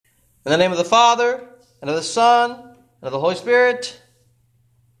In the name of the Father, and of the Son, and of the Holy Spirit.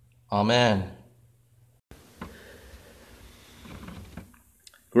 Amen.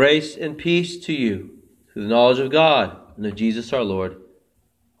 Grace and peace to you, through the knowledge of God and of Jesus our Lord.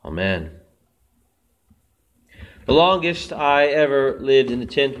 Amen. The longest I ever lived in a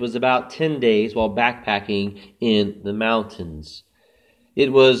tent was about 10 days while backpacking in the mountains.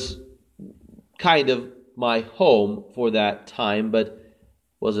 It was kind of my home for that time, but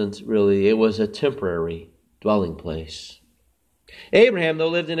wasn't really. It was a temporary dwelling place. Abraham, though,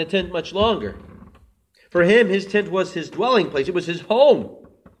 lived in a tent much longer. For him, his tent was his dwelling place. It was his home.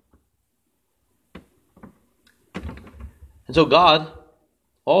 And so God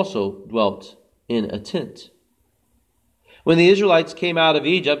also dwelt in a tent. When the Israelites came out of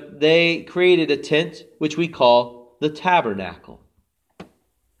Egypt, they created a tent which we call the tabernacle.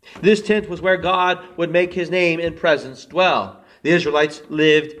 This tent was where God would make his name and presence dwell. The Israelites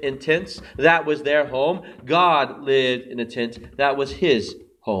lived in tents. That was their home. God lived in a tent. That was his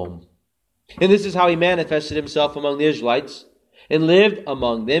home. And this is how he manifested himself among the Israelites and lived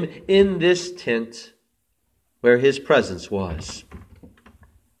among them in this tent where his presence was.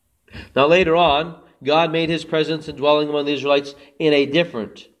 Now later on, God made his presence and dwelling among the Israelites in a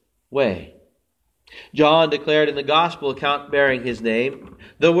different way. John declared in the gospel account bearing his name,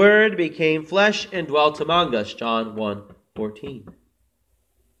 "The Word became flesh and dwelt among us," John 1:14.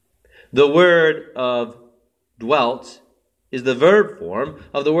 The word of dwelt is the verb form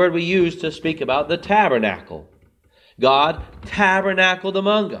of the word we use to speak about the tabernacle. God tabernacled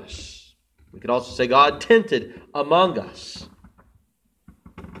among us. We could also say God tented among us.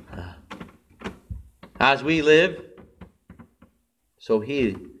 As we live, so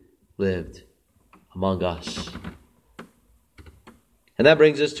he lived among us. And that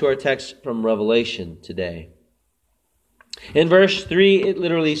brings us to our text from Revelation today. In verse 3, it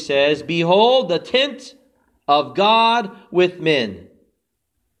literally says, "Behold, the tent of God with men,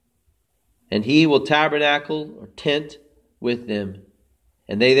 and he will tabernacle or tent with them,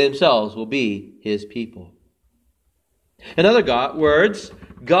 and they themselves will be his people." In other words,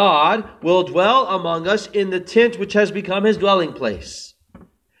 God will dwell among us in the tent which has become his dwelling place.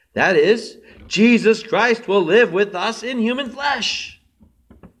 That is, Jesus Christ will live with us in human flesh.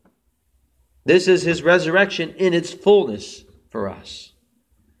 This is his resurrection in its fullness for us.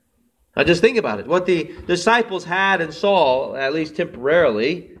 Now just think about it. What the disciples had and saw, at least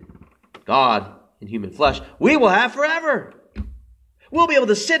temporarily, God in human flesh, we will have forever. We'll be able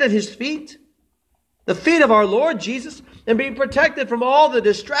to sit at his feet, the feet of our Lord Jesus, and be protected from all the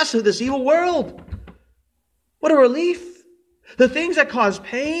distress of this evil world. What a relief. The things that cause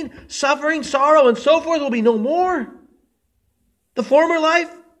pain, suffering, sorrow, and so forth will be no more. The former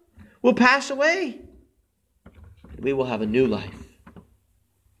life will pass away. We will have a new life.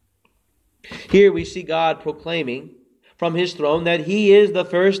 Here we see God proclaiming from his throne that he is the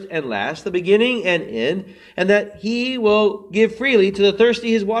first and last, the beginning and end, and that he will give freely to the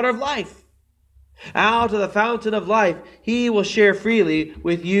thirsty his water of life. Out of the fountain of life, he will share freely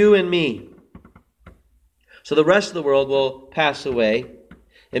with you and me. So the rest of the world will pass away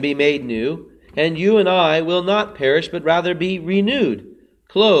and be made new, and you and I will not perish, but rather be renewed,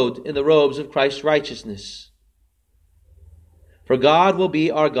 clothed in the robes of Christ's righteousness. For God will be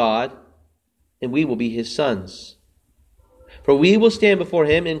our God, and we will be his sons. For we will stand before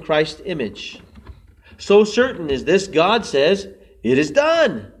him in Christ's image. So certain is this, God says, "It is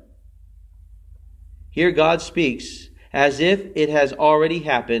done." Here God speaks as if it has already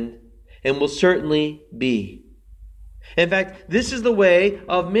happened and will certainly be. In fact, this is the way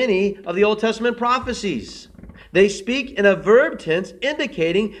of many of the Old Testament prophecies. They speak in a verb tense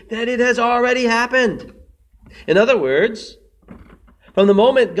indicating that it has already happened. In other words, from the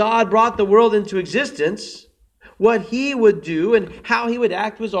moment God brought the world into existence, what he would do and how he would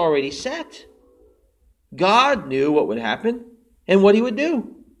act was already set. God knew what would happen and what he would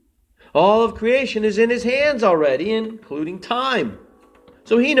do. All of creation is in his hands already, including time.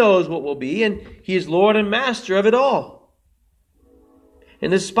 So he knows what will be, and he is Lord and Master of it all.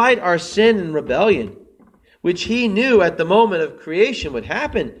 And despite our sin and rebellion, which he knew at the moment of creation would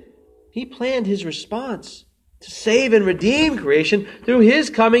happen, he planned his response to save and redeem creation through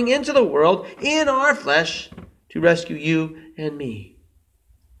his coming into the world in our flesh to rescue you and me.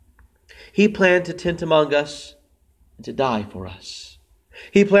 He planned to tent among us and to die for us.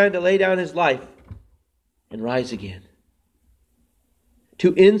 He planned to lay down his life and rise again,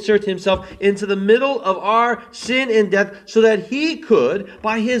 to insert himself into the middle of our sin and death so that he could,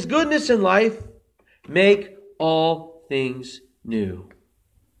 by his goodness and life, make all things new.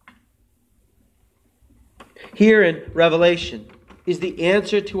 Here in Revelation, is the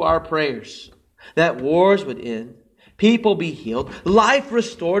answer to our prayers. That wars would end, people be healed, life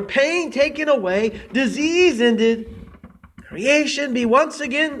restored, pain taken away, disease ended, creation be once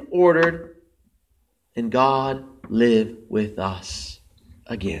again ordered, and God live with us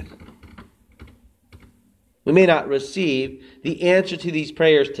again. We may not receive the answer to these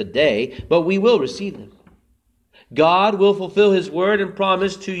prayers today, but we will receive them. God will fulfill His word and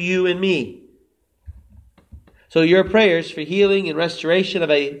promise to you and me. So your prayers for healing and restoration of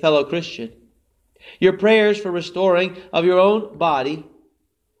a fellow Christian, your prayers for restoring of your own body,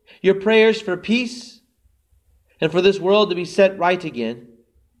 your prayers for peace and for this world to be set right again,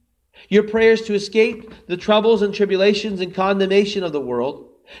 your prayers to escape the troubles and tribulations and condemnation of the world,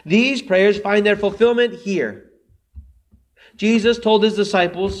 these prayers find their fulfillment here. Jesus told His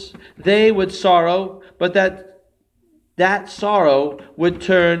disciples they would sorrow, but that sorrow would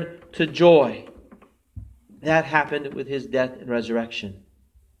turn to joy. That happened with His death and resurrection.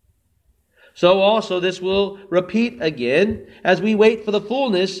 So also this will repeat again as we wait for the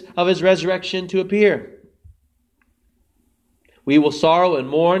fullness of His resurrection to appear. We will sorrow and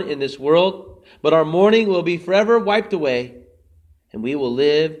mourn in this world, but our mourning will be forever wiped away, and we will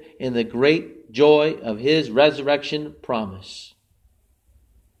live in the great joy of His resurrection promise.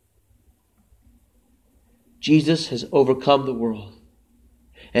 Jesus has overcome the world.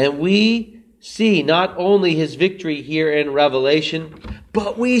 And we see not only His victory here in Revelation,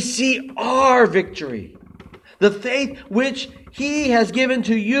 but we see our victory. The faith which He has given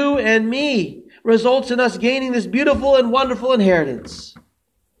to you and me results in us gaining this beautiful and wonderful inheritance.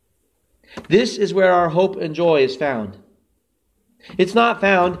 This is where our hope and joy is found. It's not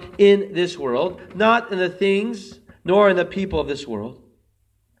found in this world, not in the things, nor in the people of this world.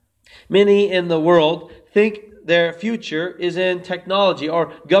 Many in the world think their future is in technology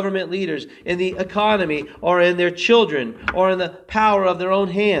or government leaders, in the economy or in their children or in the power of their own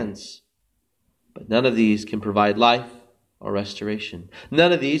hands. But none of these can provide life or restoration.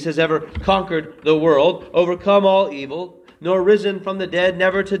 None of these has ever conquered the world, overcome all evil, nor risen from the dead,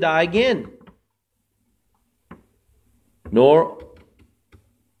 never to die again.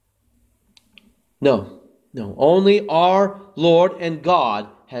 Only our Lord and God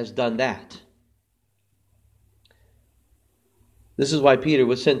has done that. This is why Peter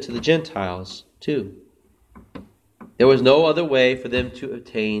was sent to the Gentiles too. There was no other way for them to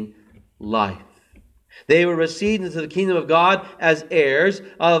obtain life. They were received into the kingdom of God as heirs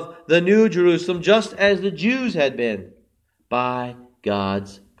of the new Jerusalem, just as the Jews had been, by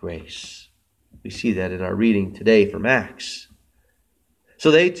God's grace. We see that in our reading today from Acts.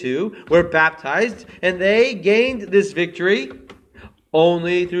 So they too were baptized, and they gained this victory.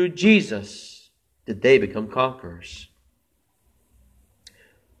 Only through Jesus did they become conquerors.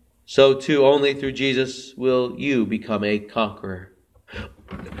 So too, only through Jesus will you become a conqueror.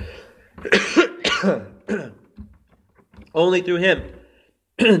 Only through Him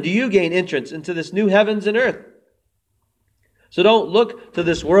do you gain entrance into this new heavens and earth. So don't look to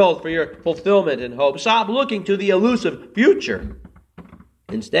this world for your fulfillment and hope. Stop looking to the elusive future.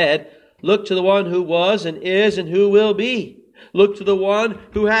 Instead, look to the one who was and is and who will be. Look to the one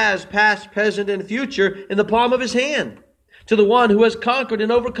who has past, present, and future in the palm of His hand. To the one who has conquered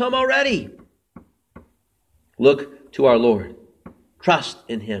and overcome already. Look to our Lord. Trust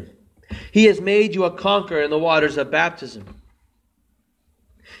in Him. He has made you a conqueror in the waters of baptism.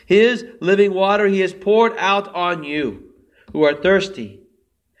 His living water He has poured out on you who are thirsty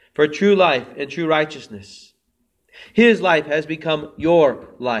for true life and true righteousness. His life has become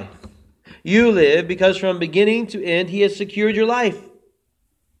your life. You live because from beginning to end He has secured your life.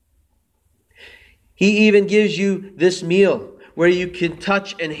 He even gives you this meal where you can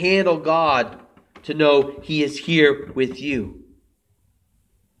touch and handle God to know He is here with you.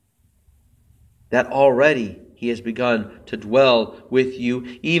 That already He has begun to dwell with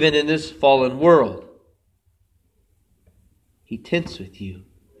you even in this fallen world. He tents with you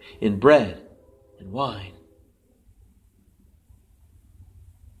in bread and wine.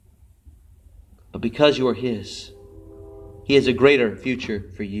 But because you are His, He has a greater future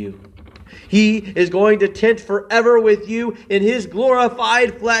for you. He is going to tent forever with you in His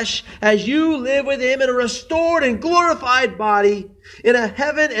glorified flesh as you live with Him in a restored and glorified body, in a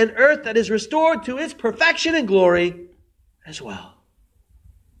heaven and earth that is restored to its perfection and glory as well.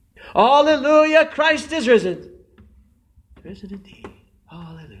 Hallelujah! Christ is risen. Risen indeed.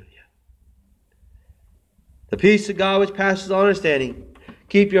 Hallelujah. The peace of God which passes all understanding,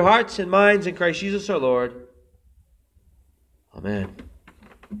 keep your hearts and minds in Christ Jesus our Lord. Amen.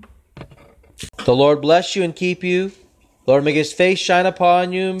 The Lord bless you and keep you. The Lord make His face shine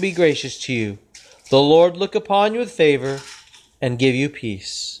upon you and be gracious to you. The Lord look upon you with favor and give you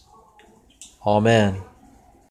peace. Amen.